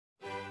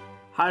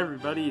Hi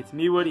everybody, it's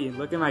me Woody, and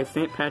look at my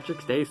St.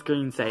 Patrick's Day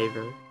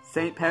screensaver.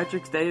 St.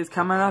 Patrick's Day is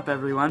coming up,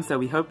 everyone, so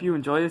we hope you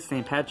enjoy this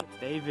St. Patrick's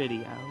Day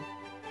video.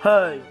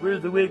 Hi, we're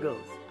the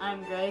Wiggles.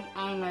 I'm Greg,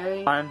 I'm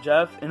Murray. I'm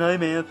Jeff, and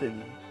I'm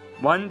Anthony.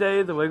 One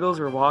day, the Wiggles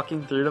were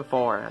walking through the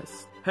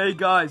forest. Hey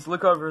guys,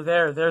 look over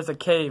there, there's a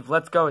cave,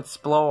 let's go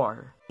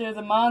explore. There's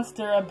a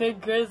monster, a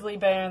big grizzly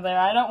bear there.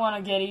 I don't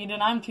want to get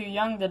eaten, I'm too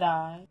young to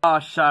die. Aw,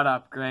 shut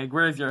up, Greg,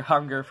 where's your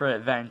hunger for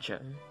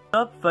adventure?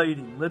 Stop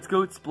fighting, let's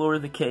go explore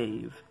the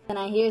cave. And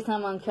I hear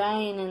someone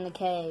crying in the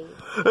cave.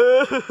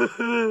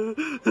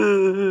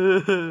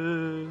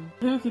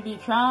 Who could be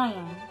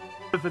crying?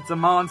 If it's a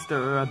monster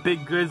or a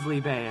big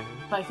grizzly bear.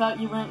 I thought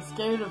you weren't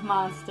scared of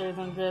monsters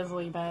and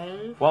grizzly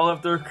bears. Well,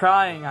 if they're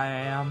crying, I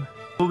am.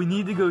 Well, we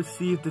need to go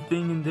see if the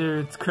thing in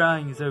there that's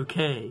crying is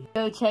okay.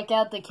 Go check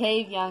out the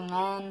cave, young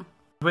man.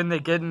 When they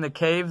get in the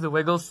cave, the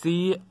Wiggles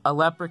see a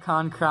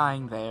leprechaun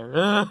crying there.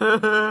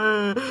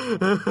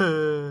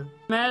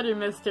 Matter,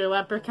 Mr.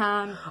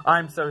 Leprechaun?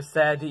 I'm so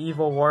sad the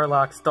evil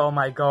warlock stole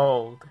my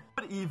gold.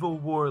 What evil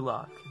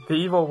warlock? The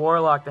evil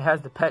warlock that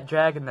has the pet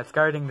dragon that's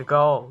guarding the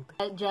gold.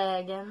 Pet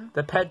dragon?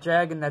 The pet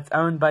dragon that's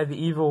owned by the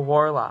evil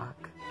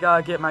warlock.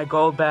 Gotta get my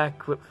gold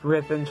back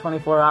within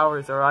 24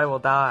 hours or I will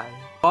die.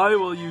 Why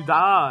will you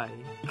die?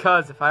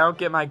 Because if I don't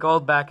get my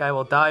gold back, I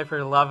will die for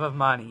the love of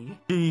money.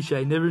 Sheesh,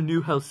 I never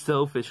knew how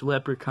selfish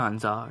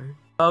leprechauns are.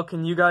 Well,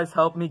 can you guys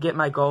help me get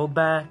my gold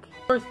back?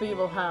 Of course we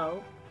will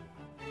help.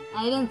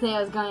 I didn't say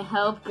I was gonna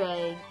help,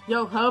 Greg.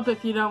 You'll help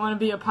if you don't want to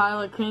be a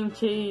pile of cream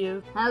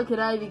cheese. How could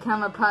I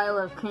become a pile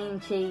of cream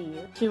cheese?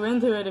 Chew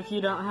into it if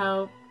you don't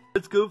help.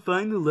 Let's go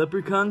find the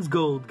leprechaun's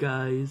gold,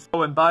 guys.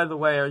 Oh, and by the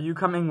way, are you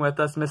coming with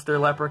us, Mr.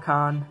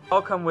 Leprechaun?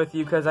 I'll come with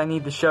you because I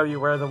need to show you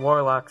where the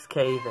warlock's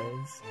cave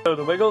is. So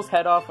the Wiggles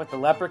head off with the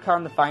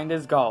leprechaun to find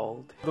his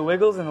gold. The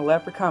Wiggles and the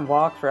leprechaun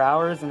walk for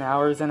hours and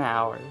hours and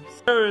hours.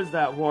 Where is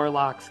that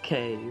warlock's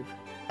cave?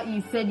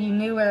 You said you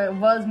knew where it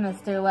was,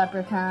 Mr.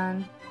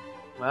 Leprechaun.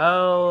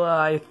 Well,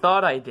 I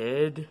thought I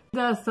did.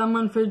 Ask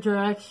someone for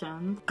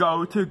directions.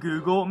 Go to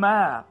Google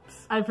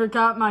Maps. I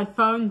forgot my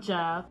phone,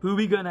 Jeff. Who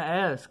we gonna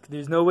ask?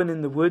 There's no one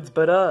in the woods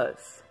but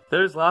us.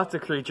 There's lots of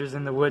creatures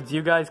in the woods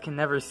you guys can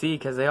never see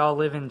because they all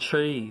live in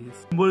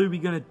trees. What are we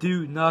gonna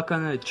do? Knock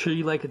on a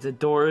tree like it's a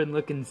door and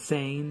look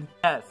insane?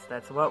 Yes,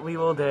 that's what we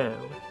will do.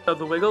 So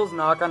the Wiggles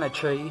knock on a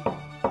tree,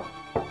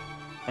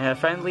 and a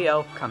friendly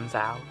elf comes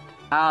out.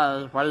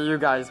 Hi, what do you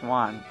guys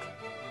want?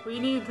 We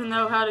need to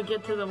know how to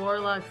get to the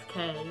warlock's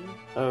cave.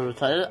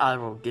 Okay, I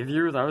will give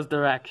you those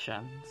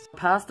directions.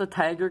 Past the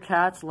tiger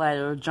cat's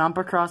lair, jump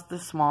across the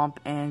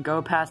swamp, and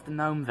go past the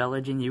gnome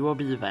village and you will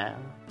be there.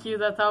 Thank you,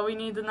 that's all we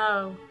need to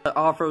know. I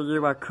offer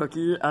you a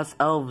cookie. Us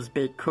elves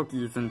bake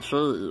cookies and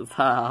cheese.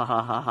 Ha ha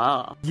ha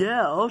ha.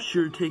 Yeah, I'll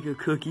sure take a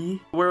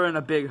cookie. We're in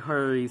a big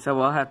hurry, so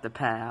we'll have to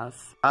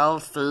pass.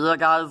 I'll see you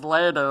guys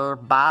later.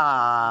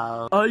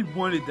 Bye. I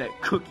wanted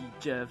that cookie,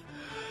 Jeff.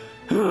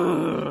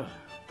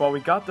 Well, we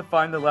got to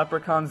find the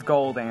leprechaun's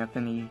gold,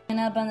 Anthony.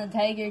 And up on the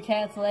tiger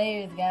cat's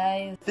lairs,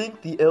 guys. I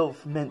think the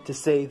elf meant to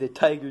say the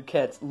tiger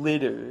cat's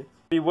litter.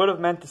 If he would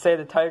have meant to say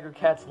the tiger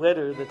cat's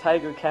litter, the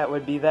tiger cat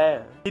would be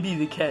there. Maybe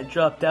the cat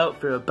dropped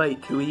out for a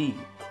bite to eat.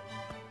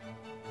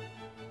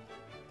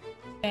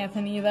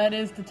 Anthony, that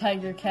is the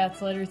tiger cat's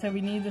litter, so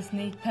we need to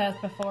sneak past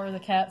before the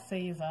cat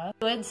sees us.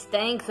 It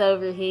stinks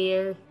over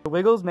here. The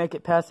Wiggles make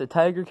it past the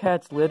tiger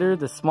cat's litter,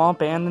 the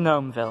swamp, and the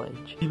gnome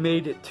village. We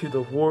made it to the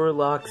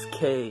warlock's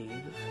cave.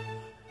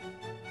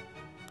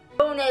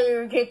 Don't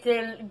ever get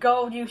the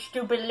gold, you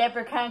stupid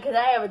leprechaun, because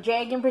I have a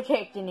dragon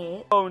protecting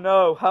it. Oh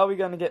no, how are we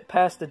gonna get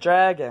past the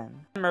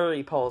dragon?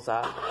 Murray pulls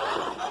up.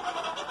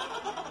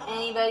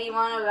 Anybody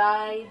want to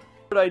ride?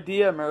 Good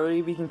idea,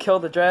 Murray. We can kill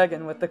the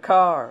dragon with the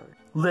car.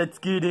 Let's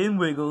get in,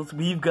 Wiggles.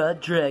 We've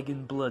got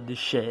dragon blood to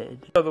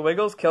shed. So the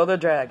Wiggles kill the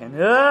dragon.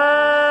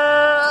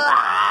 Ah!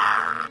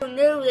 Oh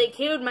no, they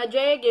killed my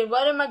dragon.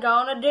 What am I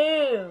gonna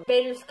do?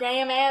 Better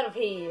scram out of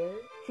here.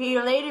 See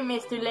you later,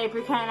 Mr.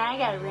 Leprechaun. I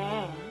gotta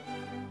run.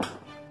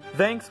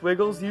 Thanks,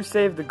 Wiggles. You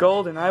saved the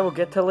gold and I will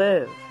get to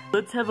live.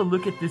 Let's have a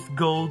look at this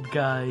gold,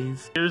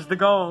 guys. Here's the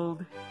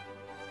gold.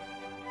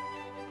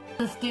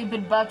 A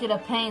stupid bucket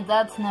of paint,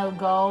 that's no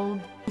gold.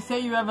 You say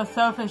you have a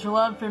selfish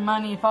love for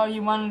money if all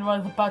you wanted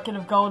was a bucket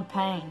of gold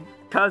paint.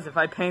 Because if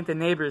I paint the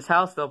neighbor's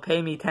house, they'll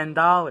pay me $10.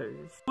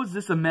 How is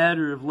this a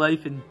matter of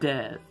life and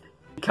death?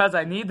 Because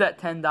I need that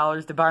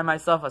 $10 to buy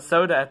myself a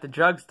soda at the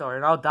drugstore,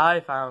 and I'll die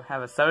if I don't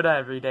have a soda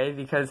every day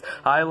because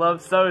I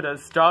love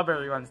sodas,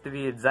 strawberry ones to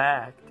be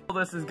exact. Well,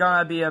 this is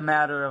gonna be a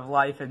matter of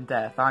life and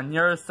death. On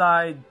your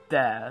side,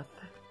 death.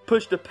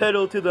 Push the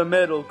pedal to the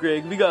metal,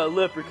 Greg. We got a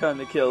leprechaun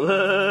to kill.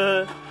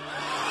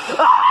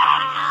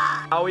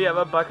 Now we have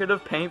a bucket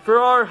of paint for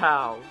our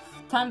house.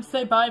 Time to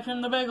say bye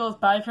from the Wiggles,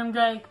 bye from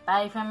Greg,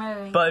 bye from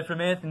Murray. Bye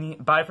from Anthony,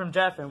 bye from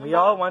Jeff, and we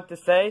all want to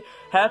say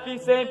Happy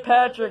St.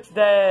 Patrick's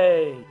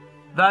Day!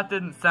 That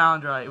didn't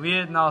sound right. We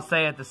didn't all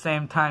say it at the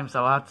same time,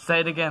 so I'll have to say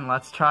it again.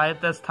 Let's try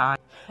it this time.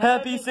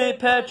 Happy St.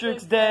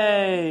 Patrick's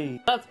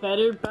Day! That's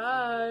better,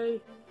 bye!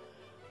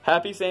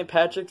 Happy St.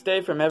 Patrick's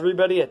Day from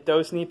everybody at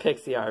Dosney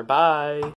Pixiar. Bye!